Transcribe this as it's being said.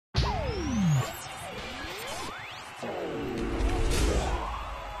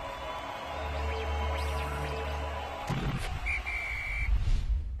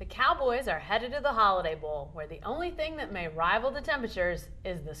Cowboys are headed to the Holiday Bowl, where the only thing that may rival the temperatures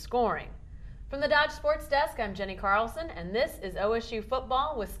is the scoring. From the Dodge Sports Desk, I'm Jenny Carlson, and this is OSU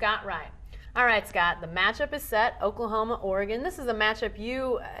Football with Scott Wright. All right, Scott, the matchup is set, Oklahoma, Oregon. This is a matchup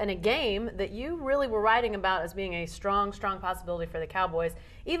in a game that you really were writing about as being a strong possibility for the Cowboys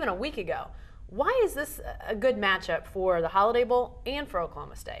even a week ago. Why is this a good matchup for the Holiday Bowl and for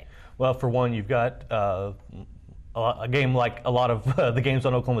Oklahoma State? Well, for one, you've got a game like a lot of the games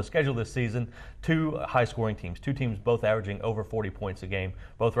on Oklahoma's schedule this season, two high-scoring teams, two teams both averaging over 40 points a game,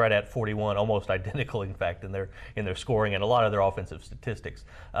 both right at 41, almost identical, in fact, in their scoring and a lot of their offensive statistics.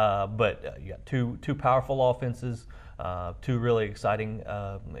 But you got two powerful offenses, two really exciting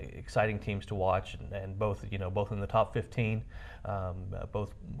teams to watch, and both in the top 15.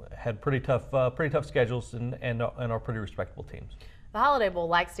 Both had pretty tough schedules and are pretty respectable teams. The Holiday Bowl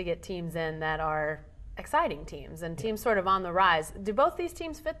likes to get teams in that are exciting teams and teams sort of on the rise. Do both these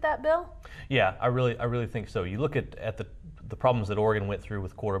teams fit that bill? Yeah, I really think so. You look at the problems that Oregon went through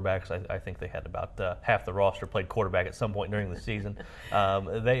with quarterbacks. I think they had about half the roster played quarterback at some point during the season.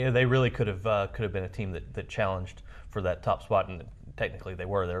 They really could have been a team that challenged for that top spot, and technically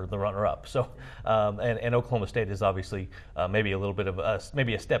they're the runner-up. So, and Oklahoma State is obviously maybe a little bit of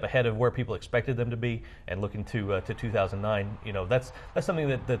maybe a step ahead of where people expected them to be, and looking to 2009. That's something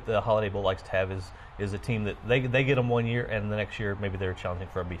that the Holiday Bowl likes to have is a team that they get them one year, and the next year maybe they're challenging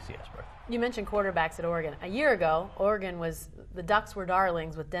for a BCS berth. You mentioned quarterbacks at Oregon. A year ago, the Ducks were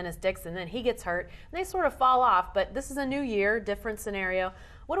darlings with Dennis Dixon. Then he gets hurt, and they sort of fall off. But this is a new year, different scenario.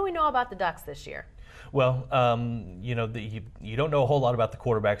 What do we know about the Ducks this year? Well, you don't know a whole lot about the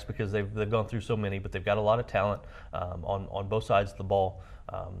quarterbacks because they've gone through so many, but they've got a lot of talent on both sides of the ball.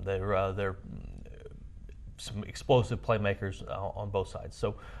 They're some explosive playmakers on both sides.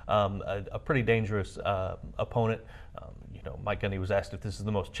 So a pretty dangerous opponent. Mike Gundy was asked if this is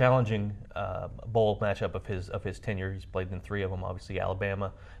the most challenging bowl matchup of his tenure. He's played in three of them, obviously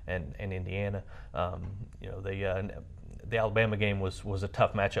Alabama and Indiana. The Alabama game was a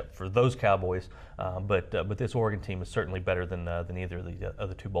tough matchup for those Cowboys, but this Oregon team is certainly better than either of the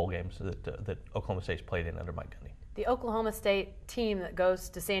other two bowl games that Oklahoma State's played in under Mike Gundy. The Oklahoma State team that goes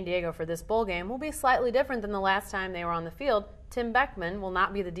to San Diego for this bowl game will be slightly different than the last time they were on the field. Tim Beckman will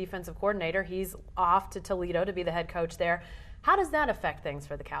not be the defensive coordinator. He's off to Toledo to be the head coach there. How does that affect things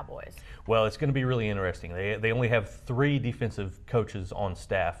for the Cowboys? Well, it's going to be really interesting. They only have three defensive coaches on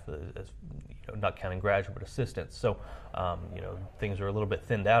staff, not counting graduate assistants. So, things are a little bit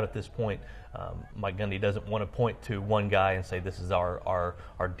thinned out at this point. Mike Gundy doesn't want to point to one guy and say this is our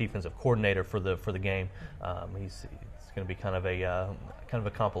defensive coordinator for the game. It's going to be kind of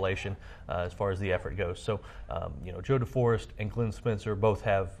a compilation as far as the effort goes. So, Joe DeForest and Glenn Spencer both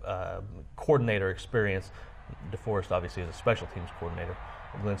have coordinator experience. DeForest obviously is a special teams coordinator.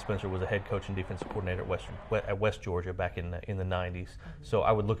 Glenn Spencer was a head coach and defensive coordinator at West Georgia back in the 90s. So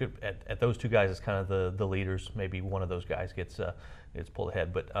I would look at those two guys as kind of the leaders. Maybe one of those guys gets pulled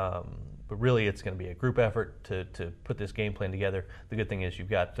ahead, but really it's going to be a group effort to put this game plan together. The good thing is you've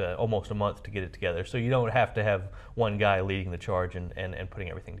got almost a month to get it together, so you don't have to have one guy leading the charge and putting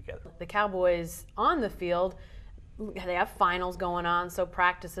everything together. The Cowboys on the field, they have finals going on, so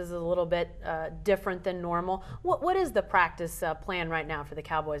practice is a little bit different than normal. What is the practice plan right now for the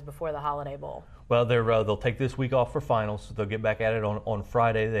Cowboys before the Holiday Bowl? Well, they'll take this week off for finals. So they'll get back at it on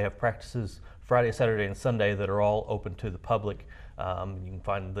Friday. They have practices Friday, Saturday, and Sunday that are all open to the public. You can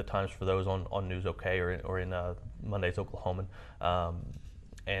find the times for those on News OK or in Monday's Oklahoman.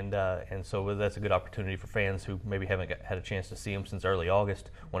 And so that's a good opportunity for fans who maybe haven't had a chance to see them since early August,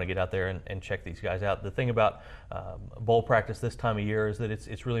 want to get out there and check these guys out. The thing about bowl practice this time of year is that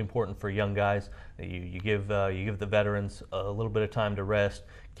it's really important for young guys. You give the veterans a little bit of time to rest.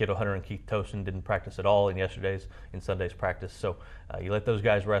 Kiddo Hunter and Keith Tosin didn't practice at all in Sunday's practice, so you let those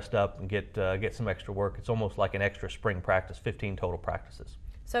guys rest up and get some extra work. It's almost like an extra spring practice, 15 total practices.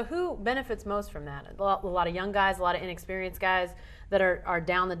 So who benefits most from that? A lot of young guys, a lot of inexperienced guys that are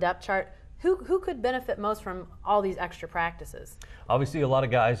down the depth chart. Who could benefit most from all these extra practices? Obviously, a lot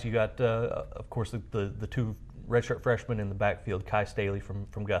of guys. You got, of course, the two redshirt freshmen in the backfield, Kai Staley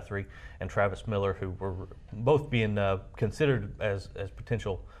from Guthrie and Travis Miller, who were both being considered as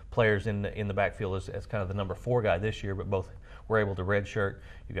potential players in the backfield as kind of the number 4 guy this year, but both were able to redshirt.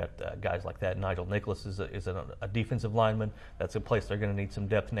 You got guys like that. Nigel Nicholas is a defensive lineman. That's a place they're going to need some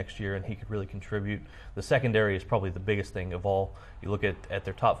depth next year, and he could really contribute. The secondary is probably the biggest thing of all. You look at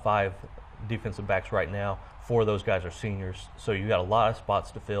their top 5 defensive backs right now. 4 of those guys are seniors, so you got a lot of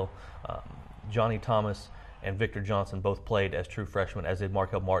spots to fill. Johnny Thomas and Victor Johnson both played as true freshmen, as did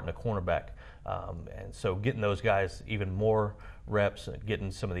Markel Martin, a cornerback. And so getting those guys even more reps,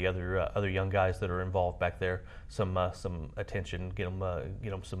 getting some of the other young guys that are involved back there some attention, get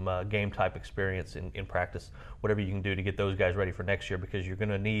them some game type experience in practice, whatever you can do to get those guys ready for next year, because you're going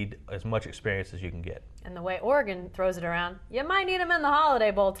to need as much experience as you can get. And the way Oregon throws it around, you might need them in the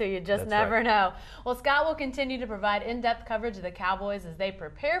Holiday Bowl too. You just never know. Well, Scott will continue to provide in-depth coverage of the Cowboys as they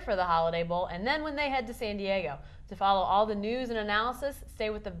prepare for the Holiday Bowl, and then when they head to San Diego. To follow all the news and analysis, stay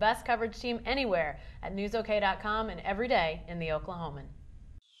with the best coverage team anywhere at newsok.com and every day in the Oklahoman.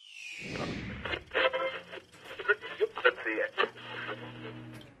 Let's see it.